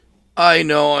I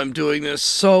know I'm doing this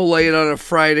so late on a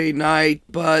Friday night,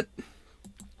 but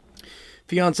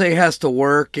fiance has to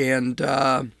work, and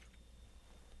I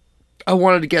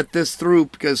wanted to get this through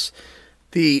because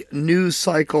the news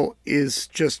cycle is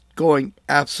just going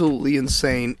absolutely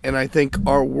insane, and I think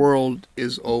our world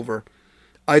is over.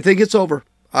 I think it's over.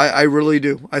 I really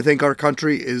do. I think our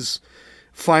country is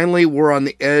finally, we're on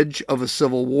the edge of a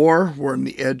civil war. We're on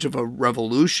the edge of a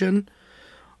revolution.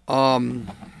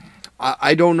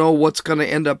 I don't know what's going to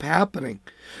end up happening.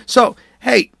 So,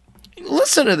 hey,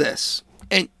 listen to this,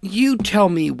 and you tell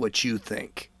me what you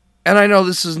think. And I know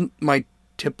this isn't my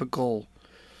typical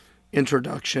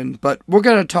introduction, but we're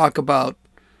going to talk about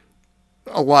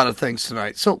a lot of things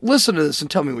tonight. So listen to this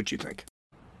and tell me what you think.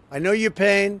 I know your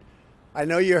pain. I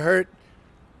know you're hurt.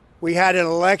 We had an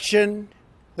election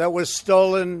that was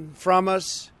stolen from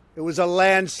us. It was a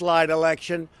landslide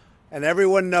election, and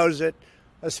everyone knows it,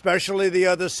 especially the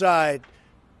other side.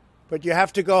 But you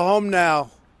have to go home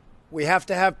now. We have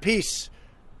to have peace.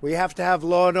 We have to have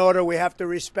law and order. We have to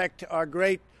respect our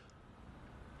great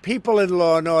people in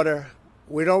law and order.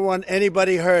 We don't want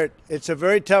anybody hurt. It's a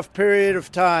very tough period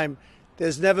of time.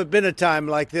 There's never been a time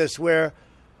like this where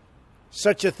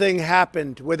such a thing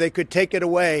happened, where they could take it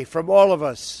away from all of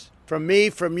us, from me,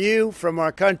 from you, from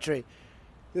our country.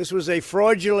 This was a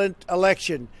fraudulent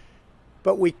election,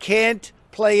 but we can't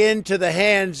play into the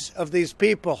hands of these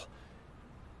people.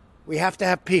 We have to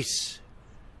have peace.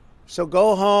 So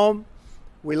go home.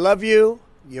 We love you.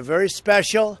 You're very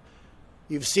special.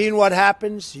 You've seen what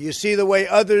happens. You see the way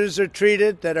others are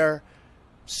treated that are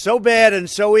so bad and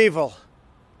so evil.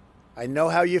 I know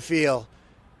how you feel.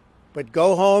 But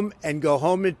go home and go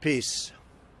home in peace.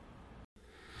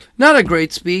 Not a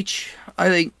great speech. I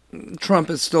think Trump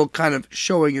is still kind of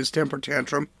showing his temper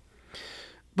tantrum.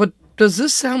 But does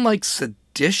this sound like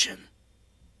sedition?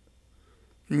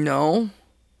 No.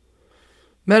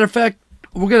 Matter of fact,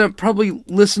 we're going to probably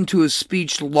listen to his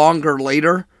speech longer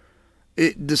later.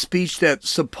 The speech that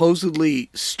supposedly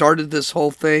started this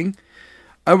whole thing.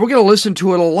 We're going to listen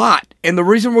to it a lot. And the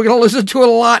reason we're going to listen to it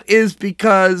a lot is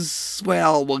because,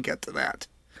 well, we'll get to that.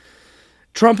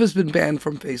 Trump has been banned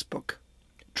from Facebook.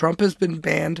 Trump has been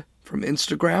banned from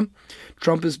Instagram.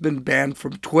 Trump has been banned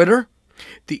from Twitter.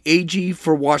 The AG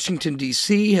for Washington,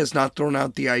 D.C. has not thrown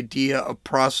out the idea of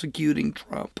prosecuting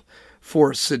Trump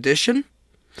for sedition.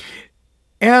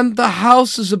 And the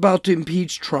House is about to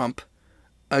impeach Trump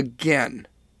again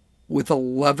with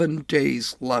 11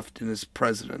 days left in his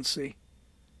presidency.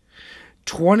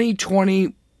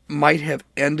 2020 might have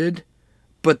ended,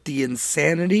 but the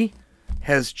insanity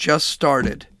has just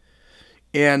started.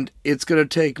 And it's going to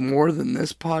take more than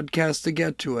this podcast to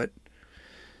get to it.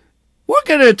 What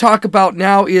we're going to talk about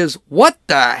now is what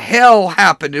the hell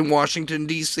happened in Washington,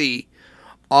 D.C.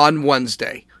 on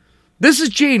Wednesday. This is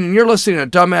Gene, and you're listening to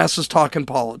Dumbasses Talking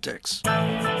Politics.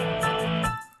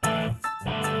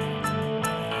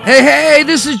 Hey,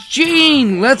 this is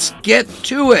Gene. Let's get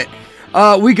to it.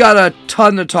 We got a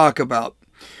ton to talk about.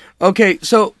 Okay,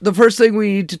 so the first thing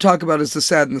we need to talk about is the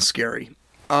sad and the scary.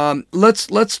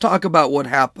 Let's talk about what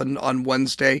happened on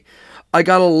Wednesday. I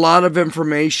got a lot of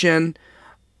information.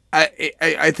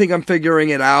 I think I'm figuring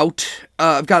it out.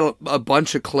 I've got a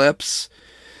bunch of clips.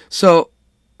 So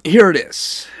here it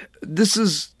is. This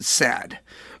is sad.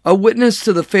 A witness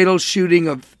to the fatal shooting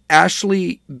of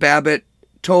Ashley Babbitt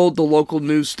told the local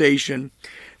news station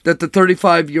that the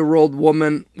 35-year-old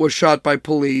woman was shot by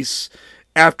police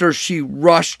after she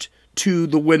rushed to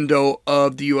the window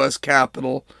of the U.S.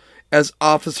 Capitol as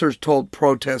officers told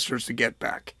protesters to get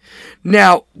back.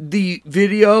 Now, the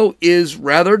video is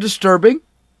rather disturbing.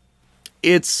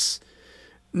 It's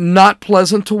not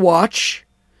pleasant to watch.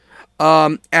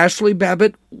 Ashley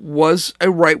Babbitt was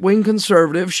a right-wing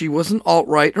conservative. She wasn't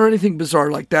alt-right or anything bizarre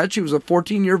like that. She was a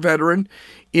 14-year veteran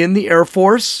in the Air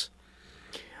Force.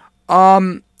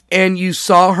 And you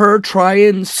saw her try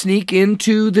and sneak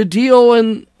into the deal,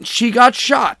 and she got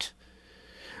shot.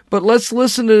 But let's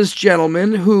listen to this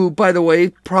gentleman who, by the way,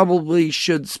 probably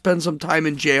should spend some time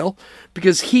in jail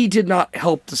because he did not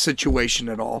help the situation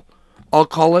at all. I'll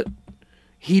call it.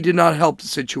 He did not help the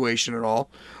situation at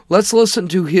all. Let's listen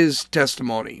to his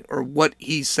testimony, or what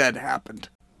he said happened.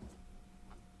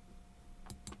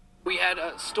 We had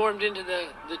stormed into the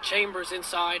chambers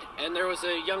inside, and there was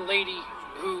a young lady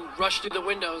who rushed through the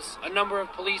windows. A number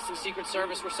of police and Secret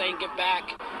Service were saying, get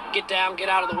back, get down, get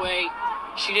out of the way.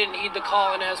 She didn't heed the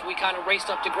call, and as we kind of raced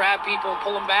up to grab people and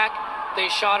pull them back, they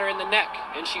shot her in the neck,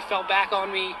 and she fell back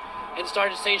on me and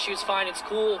started saying she was fine, it's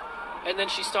cool. And then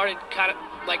she started kind of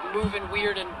like moving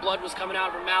weird, and blood was coming out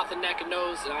of her mouth and neck and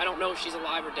nose, and I don't know if she's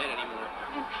alive or dead anymore.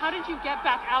 And how did you get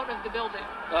back out of the building?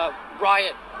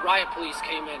 Riot riot police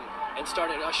came in and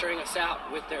started ushering us out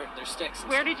with their sticks.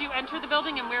 Where did you enter the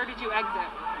building and where did you exit?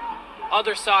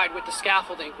 Other side with the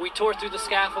scaffolding. We tore through the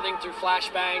scaffolding through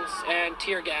flashbangs and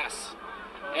tear gas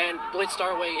and blitzed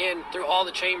our way in through all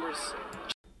the chambers.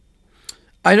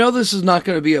 I know this is not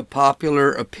going to be a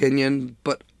popular opinion,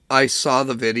 but I saw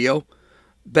the video.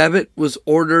 Babbitt was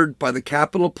ordered by the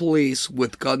Capitol Police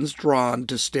with guns drawn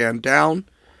to stand down.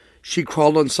 She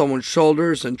crawled on someone's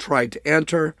shoulders and tried to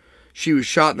enter. She was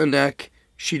shot in the neck.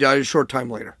 She died a short time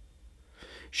later.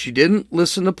 She didn't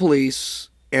listen to police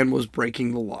and was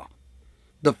breaking the law.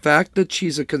 The fact that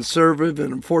she's a conservative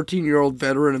and a 14-year-old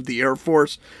veteran of the Air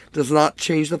Force does not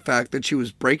change the fact that she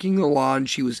was breaking the law and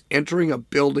she was entering a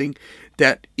building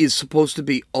that is supposed to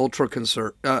be ultra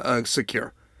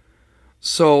secure.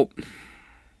 So,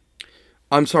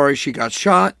 I'm sorry she got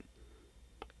shot.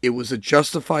 It was a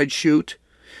justified shoot.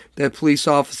 That police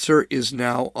officer is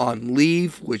now on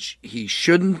leave, which he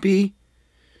shouldn't be.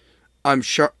 I'm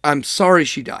sorry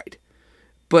she died.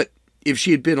 But if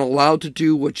she had been allowed to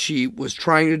do what she was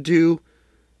trying to do,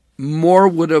 more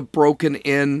would have broken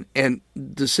in and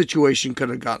the situation could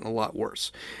have gotten a lot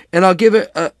worse. And I'll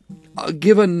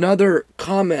give another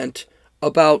comment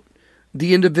about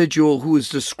the individual who is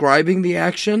describing the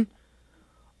action.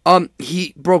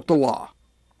 He broke the law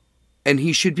and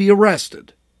he should be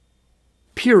arrested.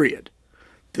 Period.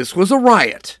 This was a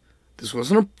riot. This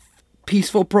wasn't a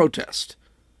peaceful protest.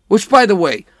 Which, by the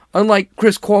way, unlike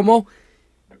Chris Cuomo,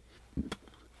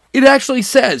 it actually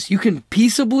says you can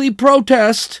peaceably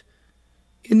protest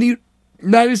in the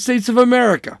United States of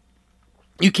America.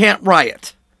 You can't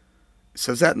riot. It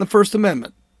says that in the First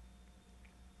Amendment.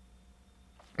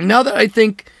 Now that I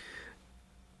think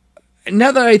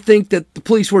that the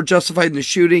police were justified in the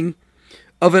shooting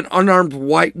of an unarmed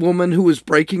white woman who was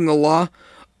breaking the law,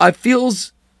 I feel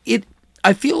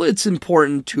it's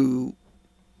important to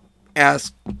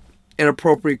ask an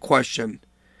appropriate question.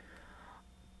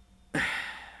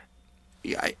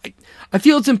 I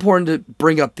feel it's important to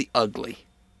bring up the ugly.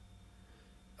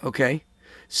 Okay?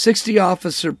 60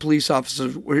 police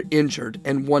officers were injured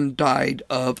and one died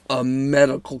of a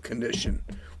medical condition.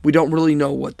 We don't really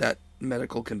know what that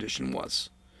medical condition was.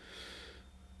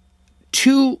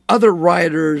 2 other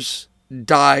rioters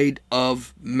died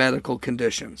of medical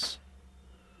conditions.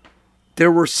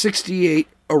 There were 68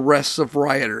 arrests of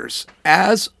rioters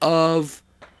as of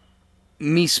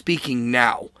me speaking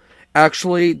now.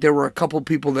 Actually, there were a couple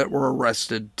people that were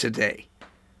arrested today.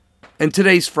 And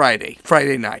today's Friday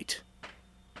night.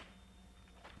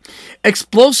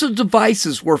 Explosive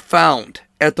devices were found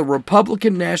at the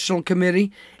Republican National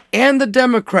Committee and the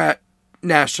Democrat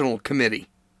National Committee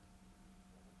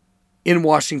in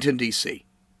Washington, D.C.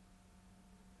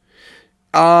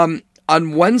 On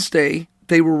Wednesday,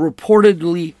 they were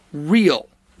reportedly real.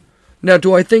 Now,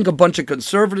 do I think a bunch of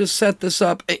conservatives set this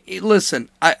up? Listen,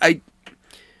 I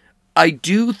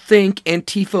do think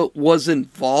Antifa was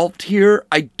involved here.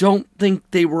 I don't think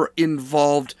they were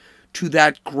involved to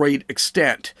that great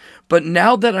extent. But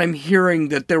now that I'm hearing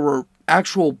that there were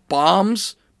actual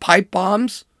bombs, pipe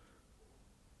bombs,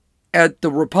 at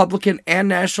the Republican and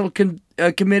National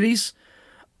committees,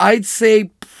 I'd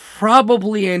say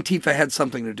probably Antifa had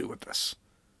something to do with this.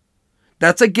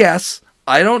 That's a guess.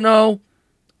 I don't know.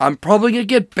 I'm probably going to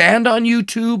get banned on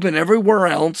YouTube and everywhere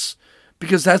else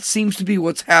because that seems to be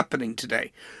what's happening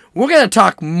today. We're going to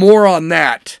talk more on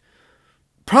that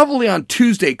probably on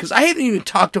Tuesday because I haven't even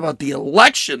talked about the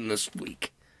election this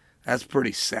week. That's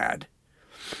pretty sad.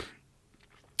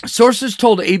 Sources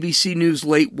told ABC News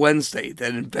late Wednesday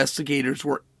that investigators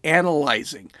were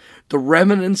analyzing the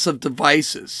remnants of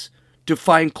devices to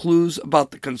find clues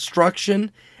about the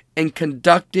construction and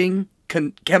conducting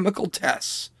chemical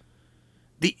tests.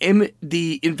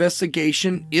 The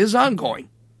investigation is ongoing.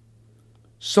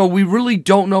 So we really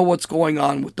don't know what's going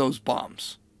on with those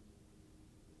bombs.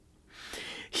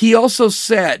 He also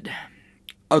said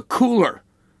a cooler.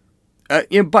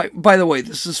 By the way,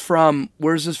 this is from,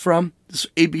 where is this from? This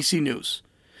is ABC News.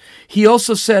 He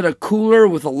also said a cooler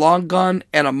with a long gun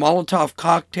and a Molotov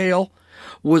cocktail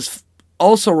was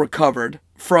also recovered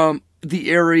from the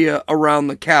area around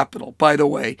the Capitol. By the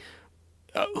way,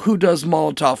 who does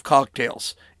Molotov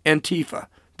cocktails? Antifa.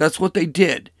 That's what they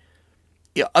did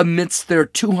amidst their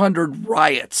 200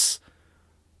 riots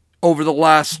over the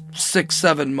last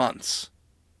 6-7 months.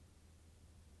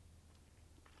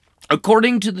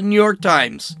 According to the New York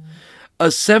Times, a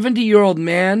 70-year-old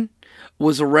man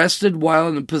was arrested while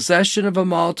in the possession of a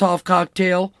Molotov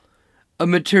cocktail,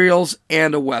 materials,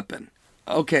 and a weapon.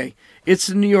 Okay, it's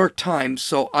the New York Times,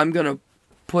 so I'm going to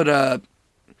put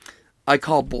I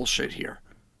call bullshit here.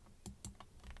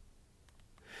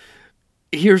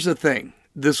 here's the thing.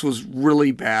 This was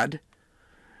really bad.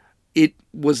 It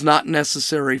was not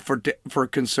necessary for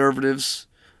conservatives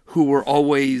who were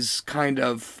always kind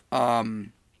of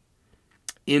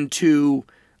into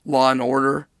law and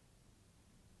order,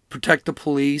 protect the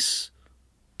police,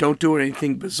 don't do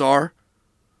anything bizarre.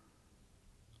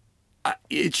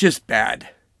 It's just bad.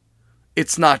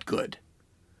 It's not good.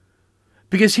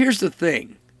 Because here's the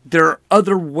thing. There are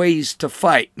other ways to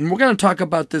fight. And we're going to talk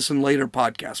about this in later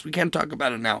podcasts. We can't talk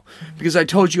about it now. Because I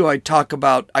told you I'd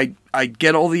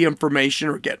get all the information,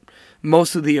 or get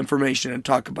most of the information, and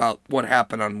talk about what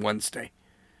happened on Wednesday.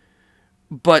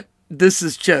 But this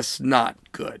is just not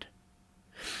good.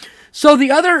 So the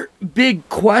other big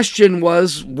question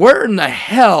was, where in the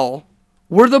hell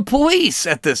were the police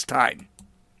at this time?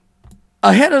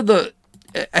 Ahead of the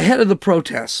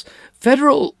protests,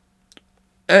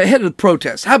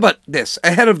 how about this?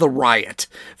 Ahead of the riot,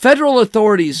 federal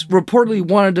authorities reportedly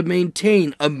wanted to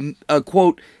maintain a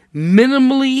quote,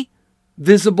 minimally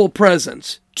visible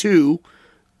presence to,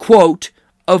 quote,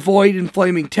 avoid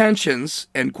inflaming tensions,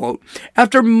 end quote,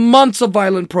 after months of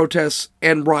violent protests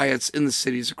and riots in the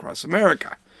cities across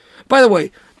America. By the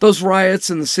way, those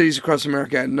riots in the cities across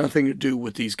America had nothing to do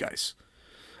with these guys.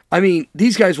 I mean,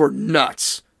 these guys were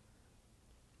nuts.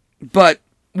 But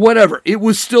whatever, it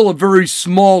was still a very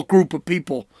small group of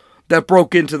people that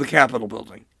broke into the Capitol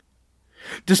building.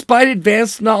 Despite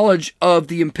advanced knowledge of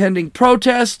the impending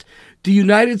protest, the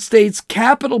United States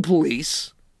Capitol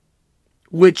Police,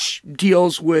 which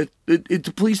deals with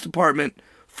the police department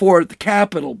for the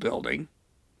Capitol building,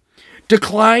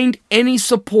 declined any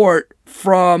support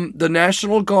from the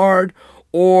National Guard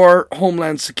or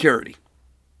Homeland Security.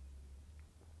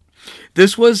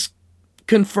 This was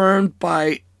confirmed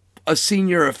by a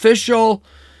senior official.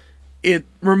 It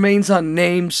remains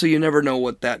unnamed, so you never know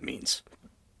what that means.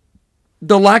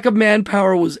 The lack of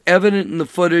manpower was evident in the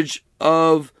footage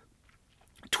of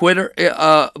Twitter,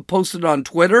 posted on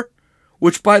Twitter,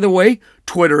 which, by the way,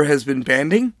 Twitter has been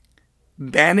banning.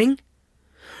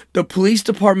 The police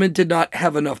department did not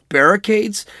have enough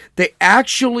barricades. They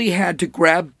actually had to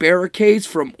grab barricades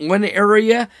from one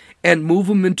area and move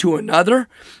them into another.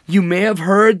 You may have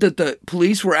heard that the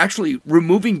police were actually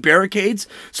removing barricades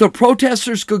so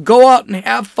protesters could go out and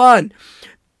have fun.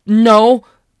 No,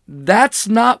 that's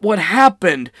not what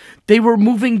happened. They were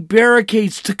moving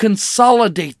barricades to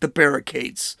consolidate the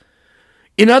barricades.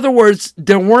 In other words,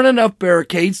 there weren't enough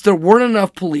barricades, there weren't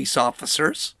enough police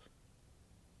officers.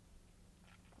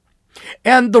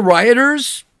 And the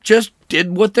rioters just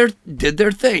did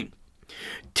their thing.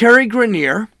 Terry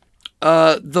Grenier,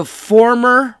 the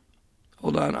former,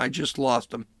 hold on, I just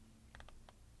lost him.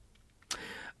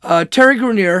 Terry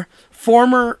Grenier,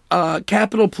 former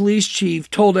Capitol Police Chief,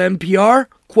 told NPR,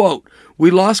 quote,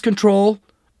 "We lost control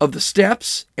of the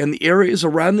steps and the areas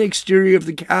around the exterior of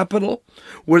the Capitol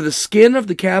where the skin of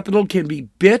the Capitol can be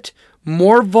bit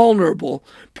more vulnerable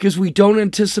because we don't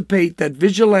anticipate that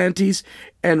vigilantes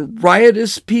and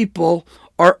riotous people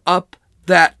are up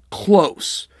that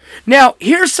close." Now,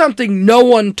 here's something no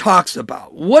one talks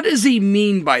about. What does he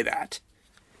mean by that?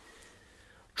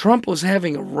 Trump was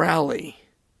having a rally,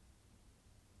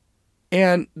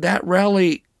 and that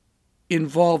rally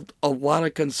involved a lot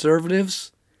of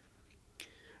conservatives.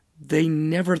 They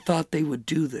never thought they would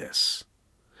do this.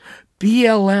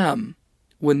 BLM,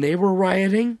 when they were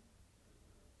rioting,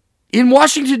 in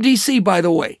Washington, D.C., by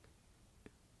the way,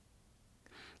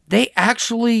 they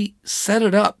actually set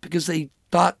it up because they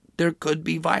thought there could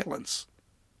be violence.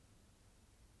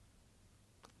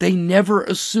 They never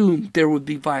assumed there would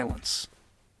be violence.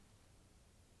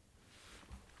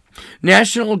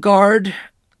 National Guard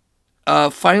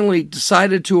finally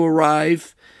decided to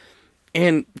arrive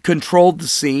and controlled the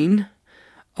scene.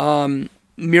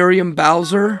 Muriel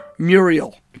Bowser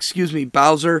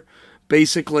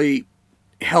basically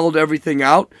held everything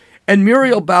out. And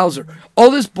Muriel Bowser,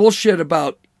 all this bullshit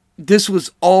about this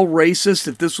was all racist,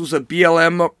 if this was a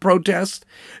BLM protest,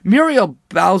 Muriel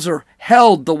Bowser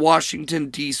held the Washington,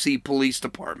 D.C. Police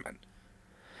Department.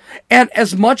 And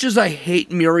as much as I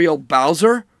hate Muriel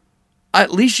Bowser,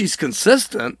 at least she's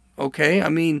consistent, okay? I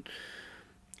mean,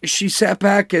 she sat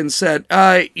back and said,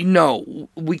 no,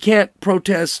 we can't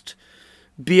protest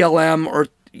BLM, or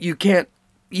you can't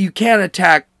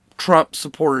attack Trump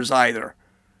supporters either.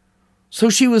 So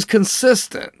she was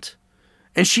consistent,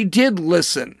 and she did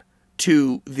listen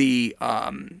to the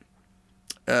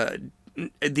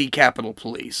Capitol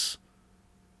Police,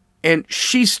 and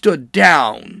she stood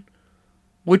down,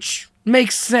 which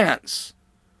makes sense.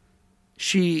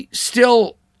 She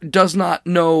still does not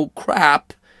know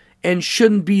crap and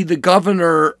shouldn't be the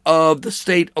governor of the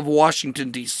state of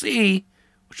Washington, D.C.,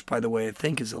 which, by the way, I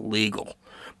think is illegal.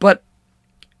 But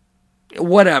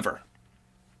whatever.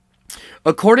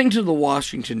 According to the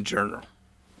Washington Journal,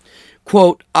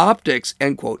 quote, optics,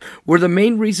 end quote, were the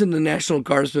main reason the National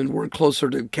Guardsmen were closer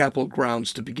to the Capitol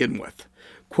grounds to begin with.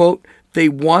 Quote, they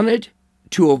wanted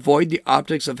to avoid the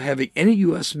optics of having any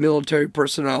U.S. military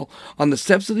personnel on the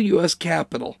steps of the U.S.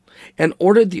 Capitol and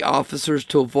ordered the officers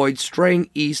to avoid straying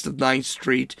east of 9th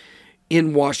Street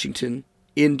in Washington,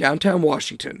 in downtown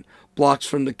Washington, blocks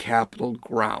from the Capitol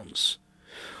grounds.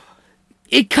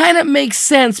 It kind of makes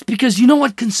sense because you know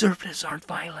what? Conservatives aren't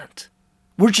violent.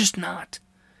 We're just not.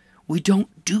 We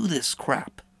don't do this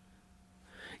crap.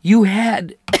 You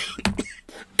had,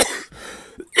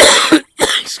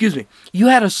 excuse me, you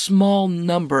had a small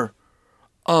number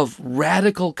of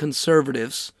radical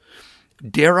conservatives,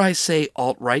 dare I say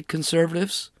alt-right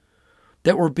conservatives,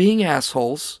 that were being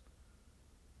assholes,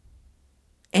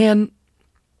 and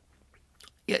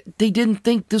they didn't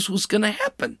think this was going to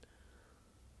happen.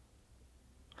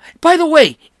 By the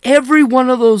way, every one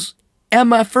of those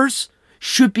MFers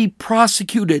should be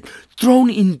prosecuted, thrown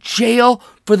in jail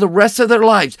for the rest of their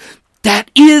lives.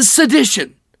 That is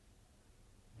sedition.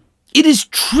 It is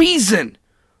treason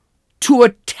to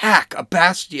attack a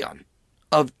bastion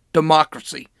of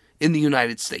democracy in the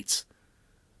United States.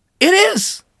 It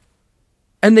is.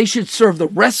 And they should serve the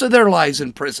rest of their lives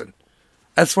in prison,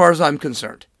 as far as I'm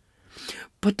concerned.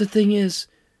 But the thing is,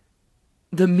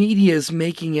 the media is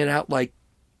making it out like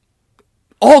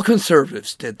all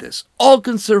conservatives did this. All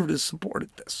conservatives supported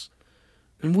this.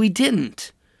 And we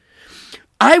didn't.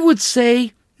 I would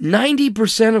say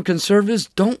 90% of conservatives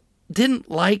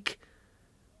didn't like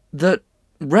the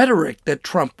rhetoric that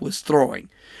Trump was throwing.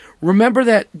 Remember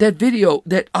that video,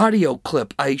 that audio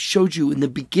clip I showed you in the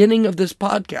beginning of this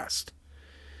podcast?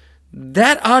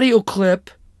 That audio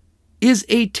clip is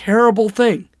a terrible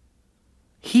thing.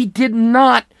 He did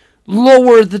not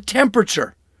lower the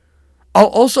temperature. I'll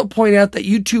also point out that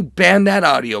YouTube banned that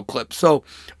audio clip. So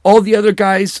all the other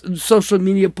guys' social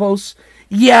media posts,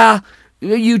 yeah,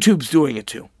 YouTube's doing it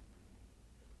too.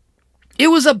 It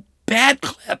was a bad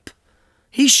clip.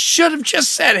 He should have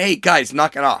just said, hey, guys,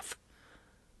 knock it off.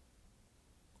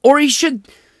 Or he should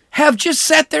have just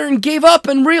sat there and gave up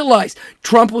and realized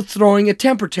Trump was throwing a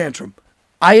temper tantrum.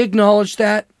 I acknowledge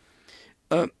that.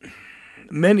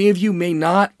 Many of you may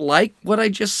not like what I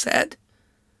just said,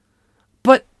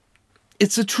 but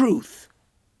it's the truth.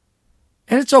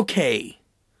 And it's okay.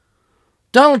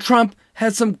 Donald Trump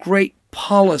had some great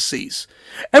policies.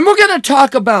 And we're going to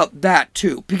talk about that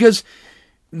too, because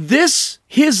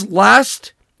his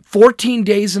last 14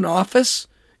 days in office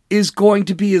is going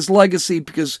to be his legacy,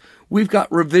 because we've got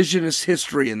revisionist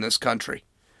history in this country.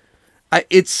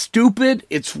 It's stupid.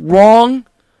 It's wrong.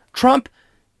 Trump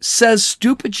says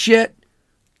stupid shit.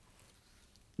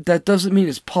 That doesn't mean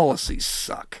his policies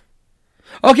suck.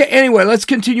 Okay, anyway, let's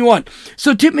continue on.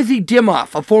 So Timothy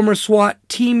Dimoff, a former SWAT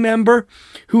team member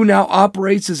who now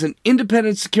operates as an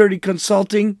independent security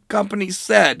consulting company,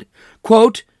 said,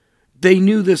 quote, they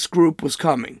knew this group was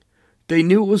coming. They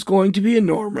knew it was going to be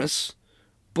enormous,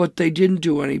 but they didn't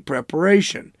do any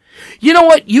preparation. You know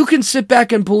what? You can sit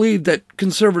back and believe that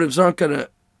conservatives aren't going to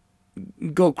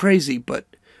go crazy, but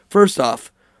first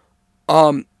off,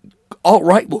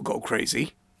 alt-right will go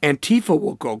crazy. Antifa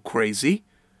will go crazy.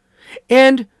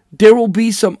 And there will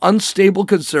be some unstable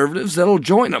conservatives that'll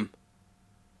join them.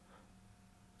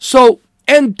 So,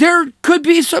 and there could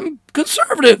be some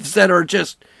conservatives that are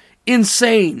just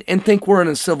insane and think we're in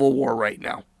a civil war right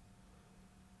now.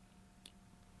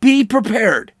 Be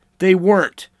prepared. They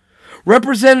weren't.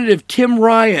 Representative Tim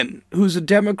Ryan, who's a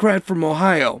Democrat from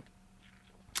Ohio,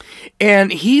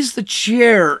 and he's the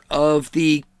chair of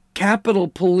the Capitol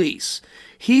Police.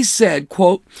 He said,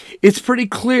 quote, it's pretty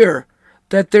clear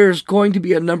that there's going to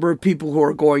be a number of people who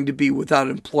are going to be without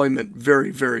employment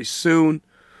very, very soon.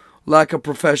 Lack of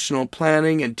professional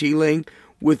planning and dealing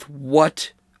with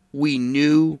what we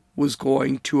knew was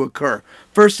going to occur.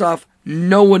 First off,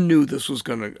 no one knew this was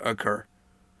going to occur.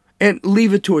 And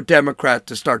leave it to a Democrat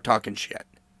to start talking shit.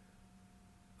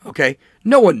 Okay?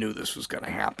 No one knew this was going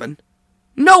to happen.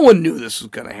 No one knew this was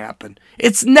going to happen.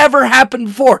 It's never happened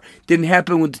before. Didn't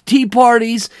happen with the Tea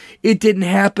Parties. It didn't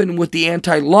happen with the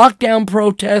anti-lockdown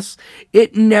protests.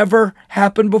 It never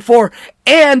happened before.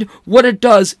 And what it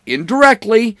does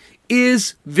indirectly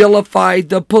is vilify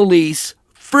the police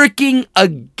freaking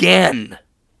again.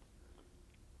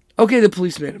 Okay, the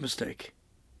police made a mistake.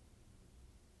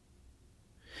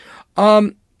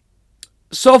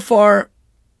 So far,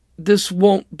 this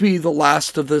won't be the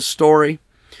last of this story.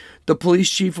 The police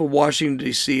chief of Washington,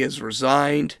 D.C. has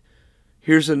resigned.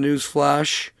 Here's a news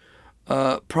flash.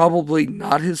 Probably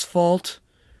not his fault.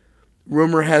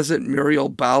 Rumor has it Muriel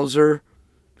Bowser,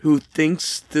 who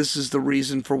thinks this is the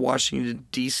reason for Washington,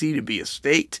 D.C. to be a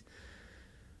state,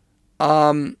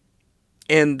 and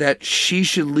that she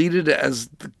should lead it as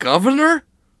the governor?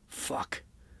 Fuck.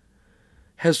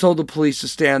 Has told the police to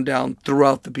stand down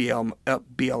throughout the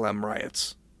BLM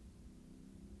riots.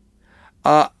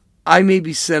 I may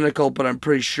be cynical, but I'm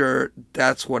pretty sure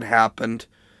that's what happened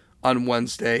on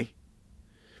Wednesday.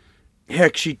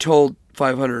 Heck, she told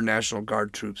 500 National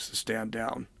Guard troops to stand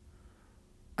down.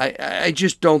 I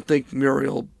just don't think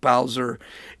Muriel Bowser...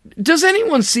 Does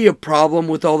anyone see a problem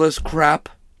with all this crap?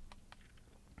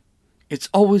 It's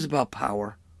always about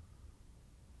power.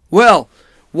 Well,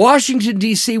 Washington,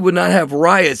 D.C. would not have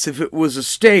riots if it was a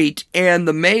state, and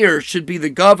the mayor should be the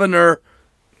governor.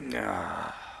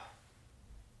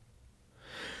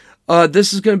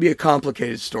 This is going to be a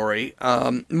complicated story.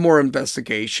 More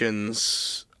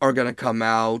investigations are going to come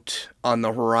out on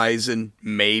the horizon,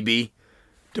 maybe.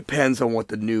 Depends on what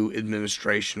the new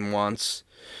administration wants.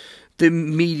 The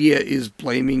media is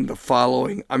blaming the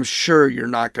following. I'm sure you're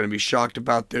not going to be shocked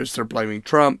about this. They're blaming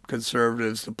Trump,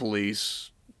 conservatives, the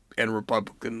police, and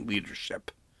Republican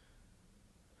leadership.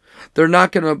 They're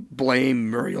not going to blame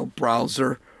Muriel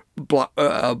Bowser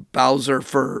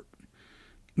for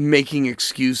making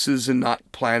excuses and not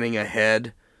planning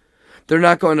ahead. They're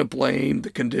not going to blame the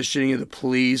conditioning of the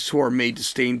police, who are made to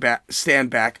stand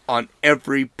back on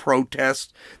every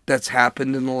protest that's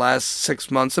happened in the last 6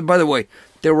 months. And by the way,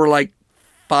 there were like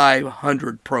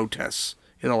 500 protests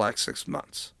in the last 6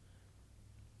 months.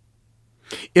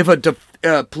 If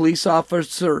a police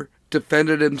officer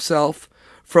defended himself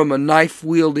from a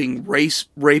knife-wielding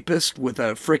rapist with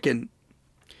a frickin'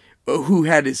 who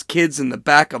had his kids in the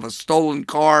back of a stolen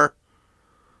car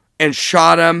and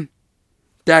shot him,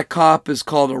 that cop is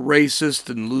called a racist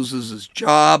and loses his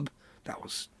job. That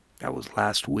was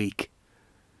last week.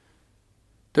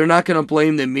 They're not going to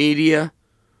blame the media,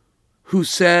 who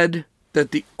said that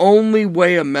the only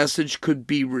way a message could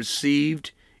be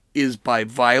received is by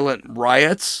violent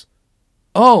riots.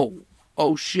 Oh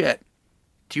shit.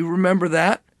 Do you remember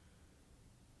that?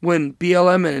 When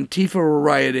BLM and Antifa were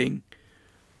rioting,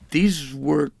 these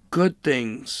were good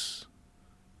things.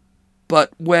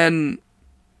 But when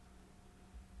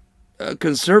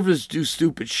conservatives do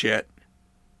stupid shit,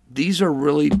 these are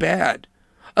really bad.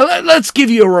 Let's give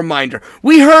you a reminder.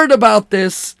 We heard about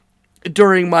this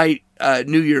during my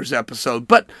New Year's episode,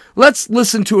 but let's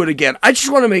listen to it again. I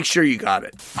just want to make sure you got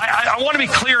it. I want to be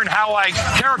clear in how I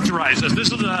characterize this.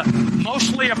 This is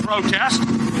mostly a protest.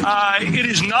 It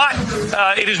is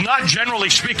not, generally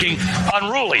speaking,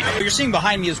 unruly. What you're seeing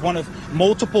behind me is one of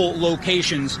multiple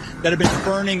locations that have been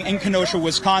burning in Kenosha,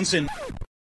 Wisconsin.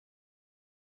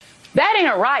 That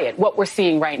ain't a riot, what we're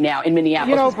seeing right now in Minneapolis.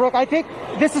 You know, Brooke, I think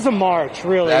this is a march,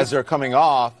 really. As they're coming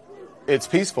off, it's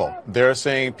peaceful. They're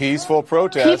saying peaceful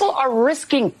protest. People are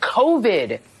risking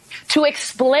COVID to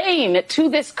explain to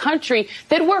this country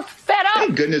that we're fed up.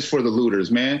 Thank goodness for the looters,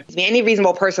 man. Any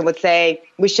reasonable person would say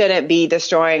we shouldn't be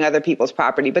destroying other people's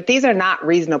property, but these are not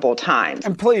reasonable times.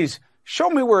 And please, show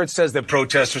me where it says that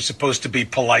protests are supposed to be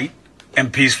polite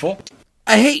and peaceful.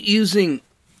 I hate using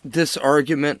this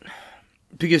argument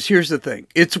because here's the thing.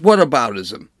 It's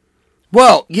whataboutism.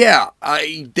 Well, yeah,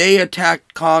 they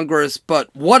attacked Congress,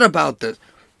 but what about this?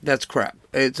 That's crap.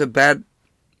 It's a bad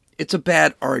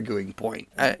arguing point.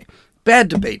 Bad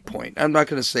debate point. I'm not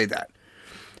going to say that.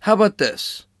 How about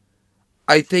this?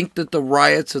 I think that the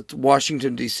riots at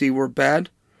Washington, D.C. were bad.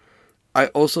 I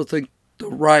also think the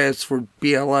riots for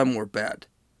BLM were bad.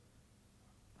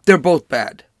 They're both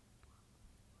bad.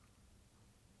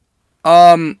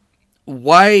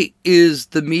 Why is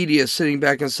the media sitting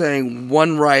back and saying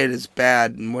one riot is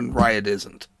bad and one riot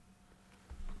isn't?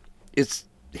 It's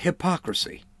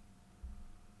hypocrisy.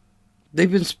 They've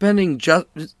been spending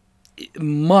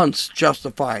months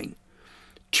justifying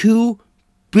 $2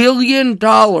 billion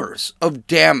of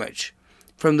damage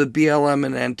from the BLM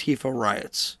and Antifa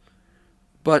riots.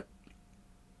 But,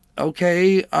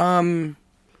 okay,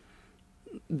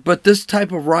 but this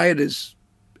type of riot is...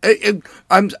 they've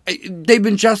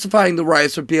been justifying the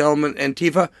riots of BLM and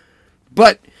Antifa,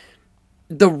 but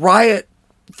the riot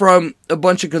from a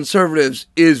bunch of conservatives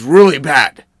is really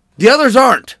bad. The others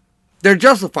aren't. They're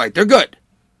justified. They're good.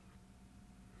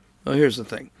 Well, here's the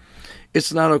thing.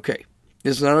 It's not okay.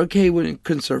 It's not okay when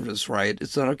conservatives riot.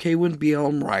 It's not okay when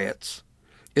BLM riots.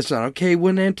 It's not okay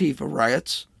when Antifa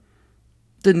riots.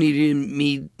 The media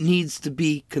needs to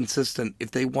be consistent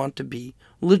if they want to be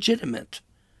legitimate.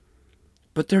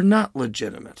 But they're not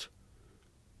legitimate.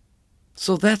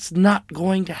 So that's not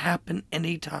going to happen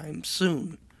anytime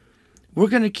soon. We're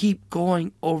going to keep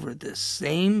going over this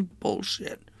same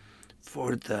bullshit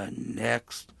for the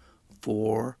next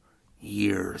 4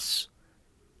 years.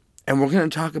 And we're going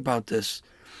to talk about this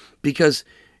because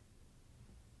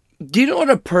do you know what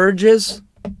a purge is?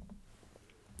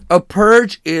 A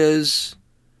purge is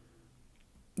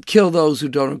kill those who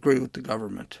don't agree with the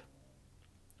government.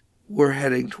 We're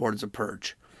heading towards a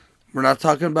purge. We're not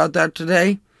talking about that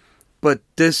today, but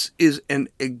this is an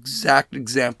exact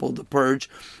example of the purge.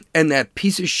 And that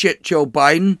piece of shit Joe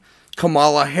Biden,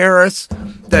 Kamala Harris,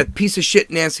 that piece of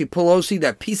shit Nancy Pelosi,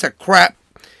 that piece of crap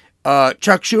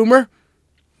Chuck Schumer,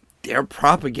 they're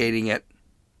propagating it.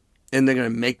 And they're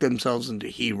going to make themselves into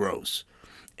heroes.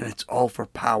 And it's all for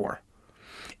power.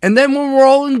 And then when we're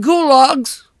all in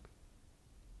gulags,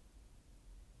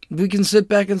 we can sit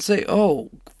back and say, oh,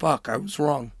 fuck, I was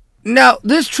wrong. Now,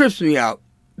 this trips me out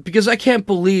because I can't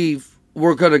believe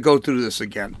we're going to go through this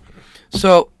again.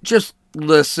 So just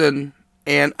listen,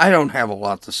 and I don't have a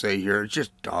lot to say here. It's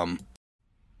just dumb.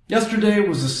 Yesterday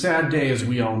was a sad day, as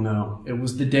we all know. It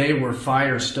was the day where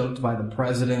fire stoked by the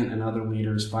president and other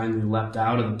leaders finally leapt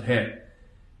out of the pit,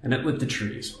 and it lit the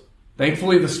trees.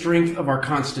 Thankfully, the strength of our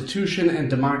Constitution and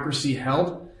democracy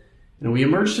held, and we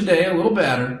emerged today a little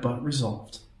battered, but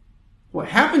resolved. What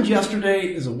happened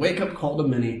yesterday is a wake-up call to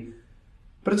many,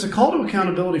 but it's a call to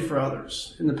accountability for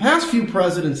others. In the past few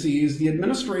presidencies, the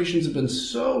administrations have been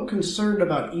so concerned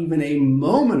about even a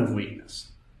moment of weakness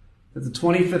that the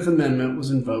 25th Amendment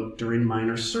was invoked during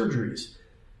minor surgeries,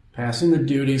 passing the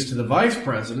duties to the vice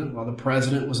president while the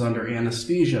president was under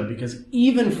anesthesia, because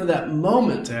even for that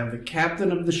moment to have the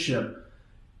captain of the ship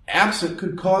absent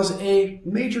could cause a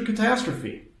major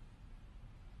catastrophe.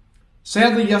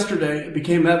 Sadly, yesterday, it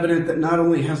became evident that not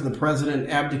only has the president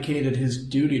abdicated his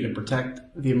duty to protect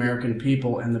the American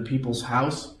people and the people's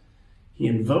house, he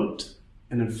invoked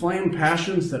and inflamed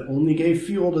passions that only gave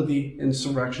fuel to the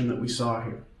insurrection that we saw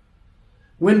here.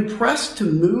 When pressed to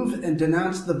move and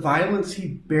denounce the violence, he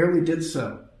barely did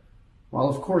so, while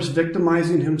of course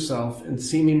victimizing himself and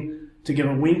seeming to give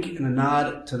a wink and a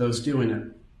nod to those doing it.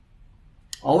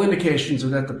 All indications are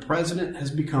that the president has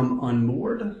become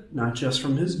unmoored, not just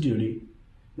from his duty,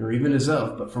 nor even his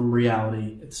oath, but from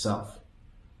reality itself.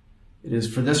 It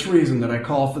is for this reason that I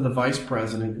call for the vice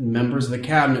president and members of the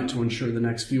cabinet to ensure the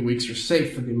next few weeks are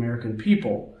safe for the American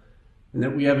people, and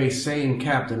that we have a sane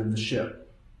captain of the ship.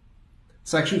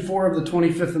 Section 4 of the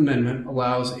 25th Amendment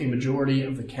allows a majority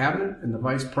of the cabinet and the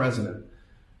vice president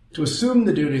to assume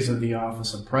the duties of the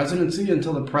office of presidency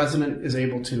until the president is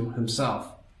able to himself.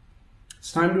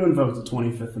 It's time to invoke the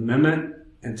 25th Amendment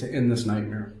and to end this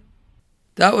nightmare.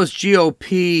 That was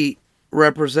GOP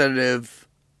Representative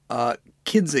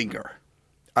Kinzinger.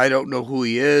 I don't know who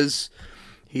he is.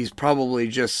 He's probably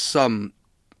just some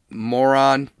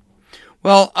moron.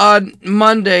 Well, on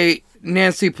Monday,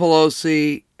 Nancy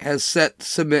Pelosi has set to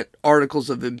submit articles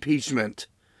of impeachment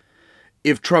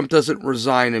if Trump doesn't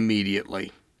resign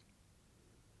immediately.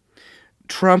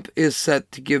 Trump is set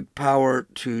to give power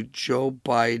to Joe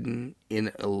Biden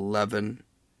in 11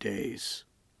 days.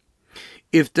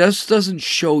 If this doesn't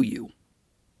show you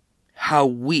how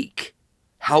weak,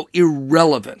 how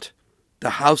irrelevant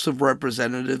the House of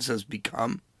Representatives has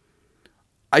become,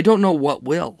 I don't know what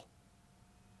will.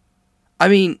 I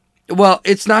mean, well,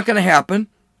 it's not going to happen.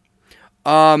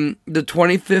 The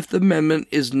 25th Amendment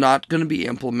is not going to be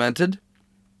implemented.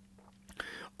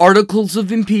 Articles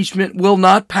of impeachment will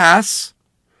not pass.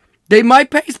 They might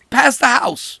pass the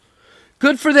House.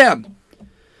 Good for them.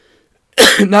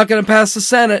 Not going to pass the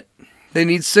Senate. They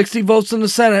need 60 votes in the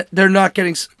Senate. They're not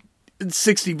getting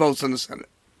 60 votes in the Senate.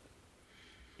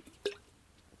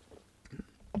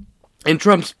 In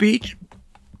Trump's speech,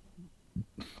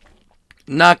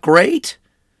 not great,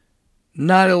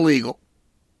 not illegal.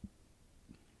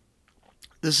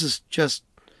 This is just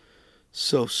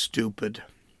so stupid.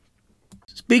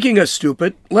 Speaking of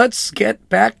stupid, let's get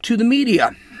back to the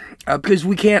media. Because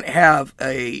we can't have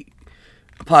a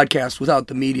podcast without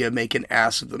the media making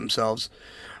ass of themselves.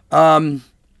 I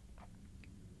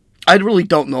really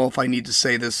don't know if I need to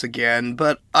say this again,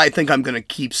 but I think I'm going to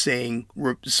keep saying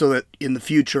so that in the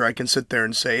future I can sit there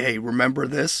and say, hey, remember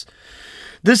this?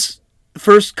 This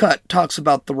first cut talks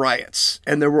about the riots,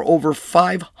 and there were over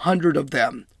 500 of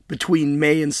them between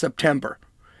May and September,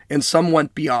 and some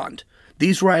went beyond.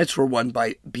 These riots were won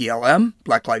by BLM,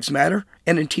 Black Lives Matter,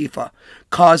 and Antifa,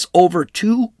 caused over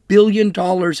 $2 billion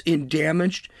in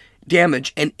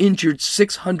damage and injured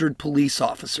 600 police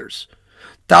officers.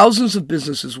 Thousands of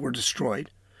businesses were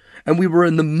destroyed, and we were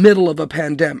in the middle of a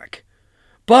pandemic.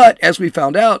 But, as we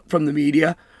found out from the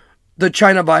media, the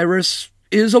China virus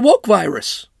is a woke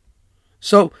virus.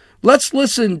 So, let's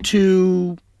listen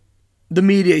to the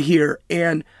media here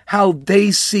and how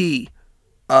they see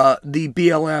the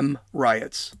BLM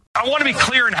riots. I want to be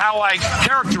clear in how I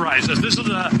characterize this. This is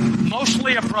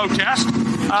mostly a protest.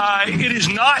 It is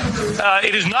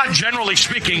not, generally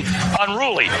speaking,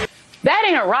 unruly. That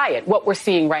ain't a riot, what we're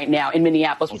seeing right now in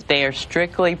Minneapolis. They are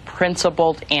strictly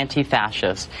principled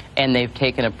anti-fascists, and they've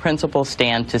taken a principled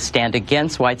stand to stand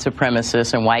against white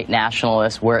supremacists and white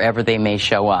nationalists wherever they may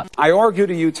show up. I argue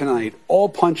to you tonight, all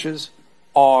punches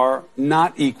are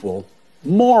not equal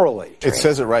morally. It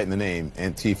says it right in the name,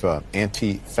 Antifa,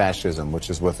 anti-fascism,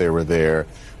 which is what they were there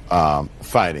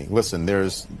fighting. Listen,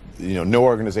 there's, no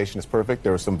organization is perfect.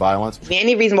 There was some violence.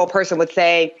 Any reasonable person would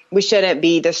say we shouldn't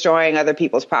be destroying other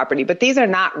people's property, but these are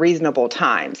not reasonable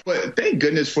times. But thank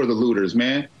goodness for the looters,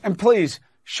 man. And please,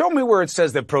 show me where it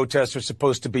says that protests are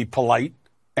supposed to be polite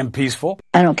and peaceful.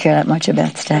 I don't care that much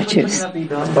about statues. Shouldn't that be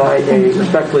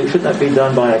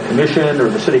done by a commission or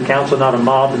the city council, not a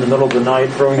mob in the middle of the night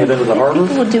throwing it into the harbor?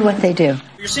 People will do what they do.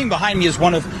 You're seeing behind me is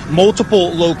one of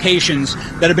multiple locations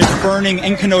that have been burning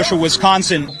in Kenosha,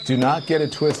 Wisconsin. Do not get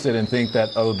it twisted and think that,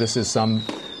 this is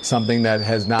something that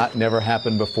has never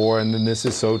happened before, and then this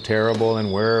is so terrible,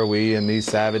 and where are we, and these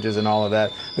savages and all of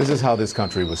that. This is how this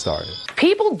country was started.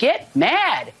 People get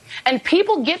mad and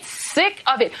people get sick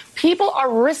of it. People are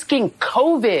risking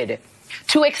COVID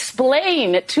to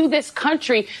explain to this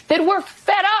country that we're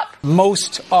fed up.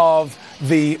 Most of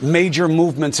the major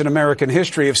movements in American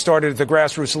history have started at the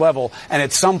grassroots level and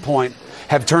at some point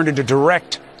have turned into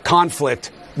direct conflict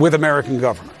with American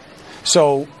government.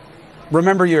 So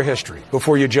remember your history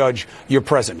before you judge your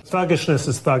present. Thuggishness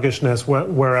is thuggishness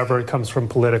wherever it comes from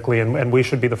politically, and we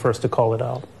should be the first to call it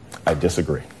out. I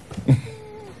disagree.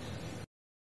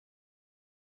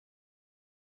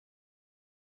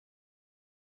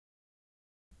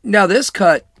 Now, this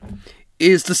cut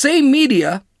is the same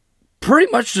media,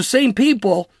 pretty much the same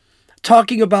people,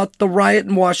 talking about the riot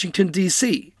in Washington,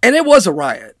 D.C. And it was a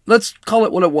riot. Let's call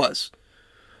it what it was.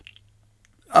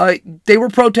 They were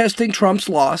protesting Trump's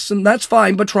loss, and that's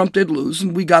fine, but Trump did lose,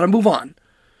 and we got to move on.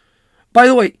 By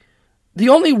the way,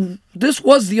 this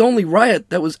was the only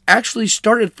riot that was actually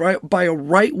started by a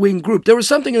right-wing group. There was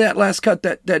something in that last cut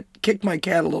that kicked my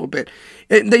cat a little bit.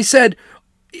 They said,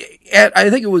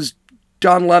 I think it was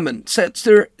Don Lemon, sat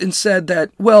there and said that,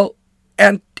 well,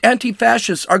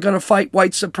 anti-fascists are going to fight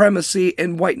white supremacy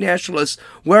and white nationalists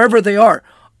wherever they are.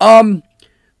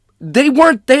 They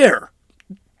weren't there.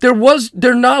 There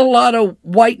are not a lot of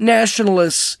white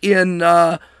nationalists in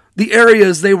the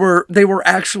areas they were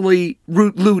actually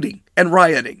looting and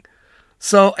rioting.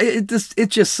 So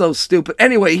it's just so stupid.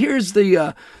 Anyway, here's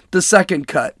the second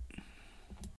cut.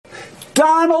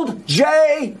 Donald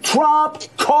J. Trump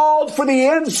called for the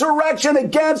insurrection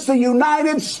against the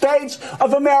United States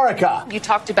of America. You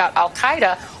talked about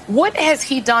Al-Qaeda. What has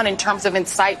he done in terms of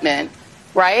incitement,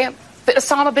 right, that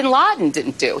Osama bin Laden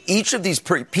didn't do? Each of these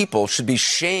people should be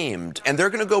shamed, and they're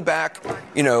going to go back,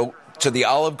 to the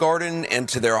Olive Garden and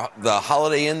to the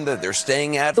Holiday Inn that they're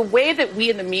staying at. The way that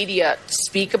we in the media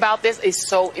speak about this is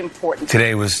so important.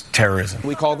 Today was terrorism.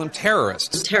 We call them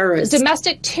terrorists. Terrorists.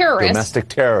 Domestic terrorists. Domestic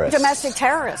terrorists. Domestic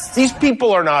terrorists. These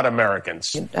people are not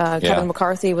Americans. Kevin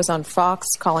McCarthy was on Fox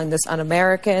calling this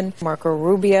un-American. Marco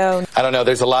Rubio. I don't know.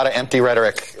 There's a lot of empty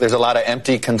rhetoric. There's a lot of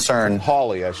empty concern.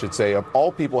 Hawley, I should say, of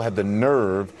all people, had the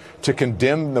nerve to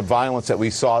condemn the violence that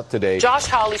we saw today. Josh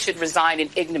Hawley should resign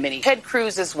in ignominy. Ted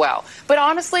Cruz as well. But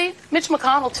honestly, Mitch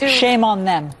McConnell, too. Shame on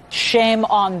them. Shame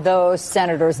on those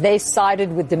senators. They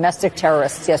sided with domestic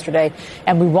terrorists yesterday,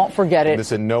 and we won't forget it.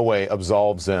 This in no way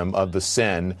absolves them of the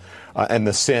sin and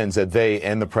the sins that they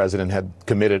and the president had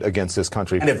committed against this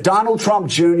country. And if Donald Trump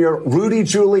Jr., Rudy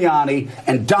Giuliani,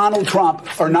 and Donald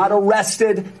Trump are not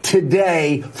arrested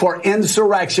today for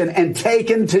insurrection and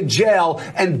taken to jail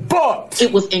and booked.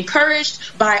 It was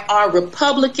encouraged by our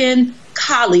Republican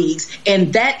colleagues,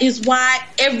 and that is why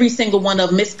every single one of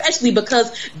them, especially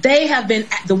because they have been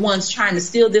the ones trying to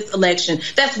steal this election,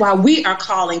 that's why we are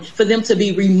calling for them to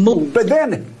be removed. But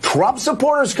then Trump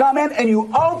supporters come in and you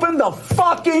open the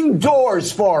fucking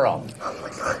doors for them.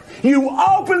 You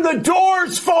open the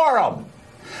doors for them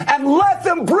and let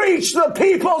them breach the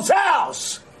people's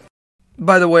house.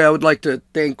 By the way, I would like to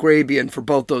thank Graybian for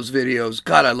both those videos.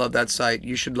 God, I love that site.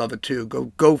 You should love it too.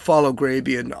 Go follow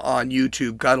Graybian on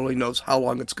YouTube. God only knows how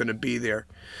long it's going to be there.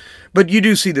 But you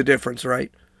do see the difference,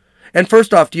 right? And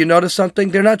first off, do you notice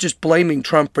something? They're not just blaming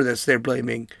Trump for this. They're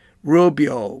blaming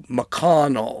Rubio,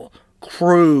 McConnell,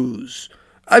 Cruz.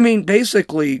 I mean,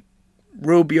 basically,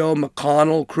 Rubio,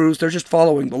 McConnell, Cruz, they're just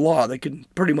following the law. They can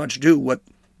pretty much do what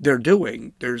they're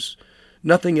doing. There's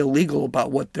nothing illegal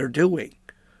about what they're doing.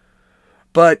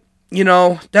 But,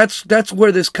 that's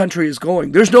where this country is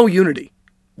going. There's no unity.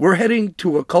 We're heading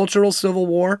to a cultural civil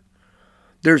war.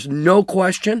 There's no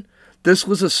question. This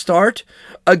was a start.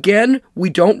 Again,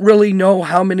 we don't really know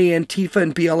how many Antifa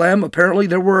and BLM. Apparently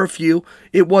there were a few.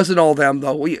 It wasn't all them,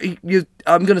 though.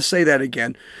 I'm going to say that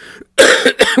again.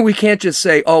 We can't just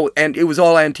say, oh, and it was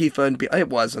all Antifa and BLM. It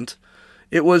wasn't.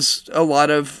 It was a lot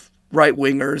of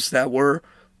right-wingers that were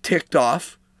ticked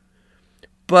off.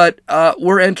 But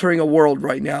we're entering a world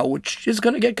right now which is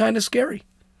going to get kind of scary.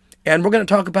 And we're going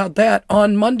to talk about that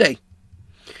on Monday.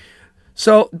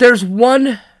 So there's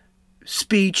one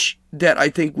speech that I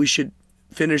think we should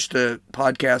finish the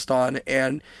podcast on,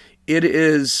 and it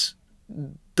is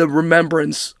the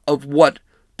remembrance of what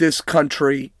this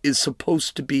country is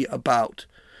supposed to be about.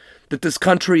 That this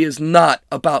country is not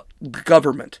about the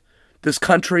government. This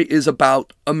country is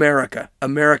about America.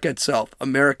 America itself.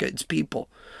 America, its people.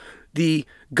 The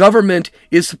government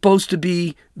is supposed to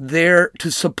be there to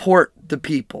support the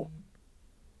people.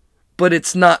 But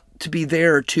it's not to be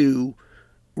there to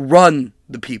run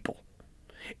the people.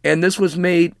 And this was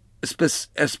made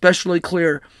especially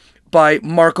clear by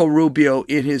Marco Rubio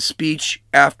in his speech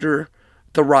after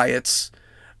the riots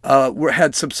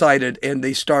had subsided, and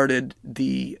they started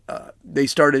the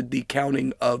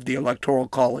counting of the Electoral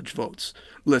College votes.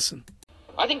 Listen.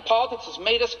 I think politics has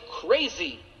made us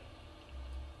crazy.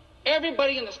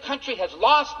 Everybody in this country has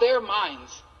lost their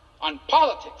minds on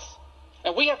politics,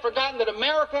 and we have forgotten that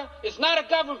America is not a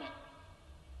government.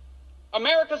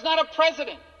 America's not a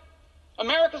president.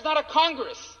 America's not a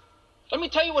Congress. Let me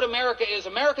tell you what America is.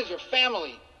 America's your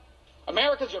family.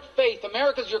 America's your faith.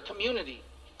 America's your community.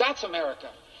 That's America.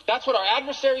 That's what our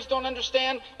adversaries don't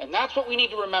understand, and that's what we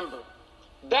need to remember.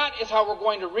 That is how we're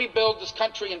going to rebuild this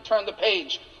country and turn the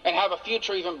page and have a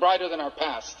future even brighter than our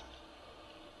past.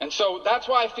 And so that's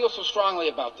why I feel so strongly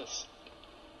about this,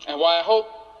 and why I hope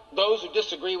those who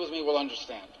disagree with me will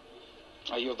understand.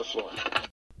 I yield the floor.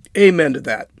 Amen to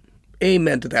that.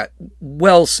 Amen to that.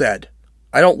 Well said.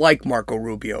 I don't like Marco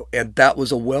Rubio, and that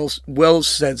was a well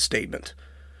said statement.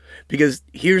 Because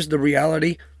here's the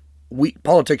reality.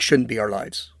 Politics shouldn't be our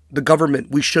lives. The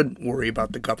government, we shouldn't worry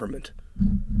about the government.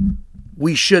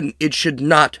 We shouldn't. It should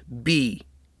not be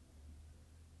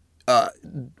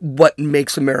what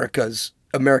makes Americans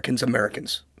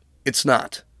Americans. It's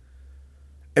not.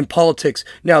 And politics.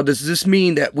 Now, does this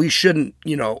mean that we shouldn't,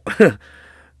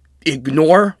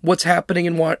 ignore what's happening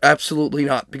in Washington? Absolutely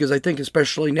not. Because I think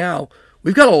especially now,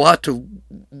 we've got a lot to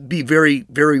be very,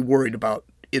 very worried about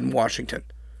in Washington.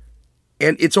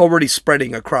 And it's already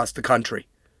spreading across the country.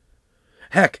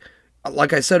 Heck,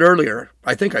 like I said earlier,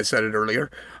 I think I said it earlier,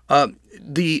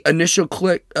 the initial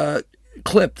clip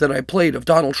that I played of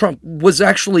Donald Trump was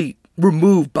actually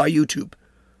removed by YouTube.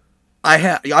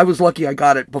 I was lucky I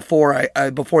got it before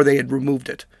they had removed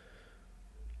it.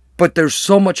 But there's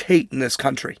so much hate in this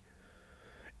country.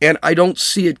 And I don't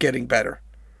see it getting better.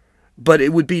 But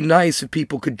it would be nice if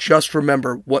people could just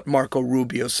remember what Marco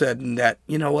Rubio said, and that,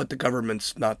 you know what, the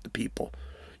government's not the people.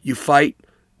 You fight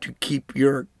to keep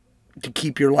your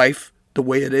life the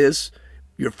way it is,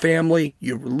 your family,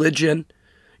 your religion.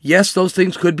 Yes, those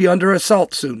things could be under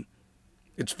assault soon.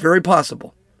 It's very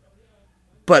possible.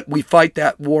 But we fight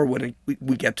that war when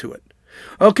we get to it.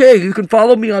 Okay, you can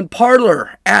follow me on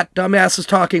Parler at Dumbasses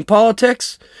Talking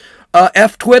Politics.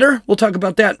 F Twitter, we'll talk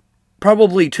about that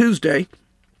probably Tuesday.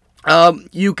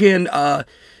 You can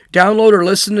download or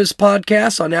listen to this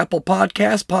podcast on Apple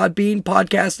Podcasts, Podbean,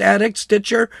 Podcast Addict,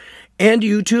 Stitcher, and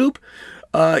YouTube.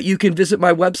 You can visit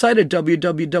my website at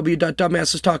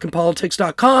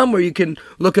www.dumbassestalkingpolitics.com, where you can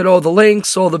look at all the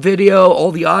links, all the video,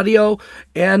 all the audio,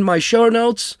 and my show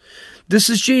notes. This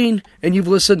is Gene, and you've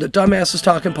listened to Dumbasses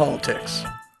Talking Politics.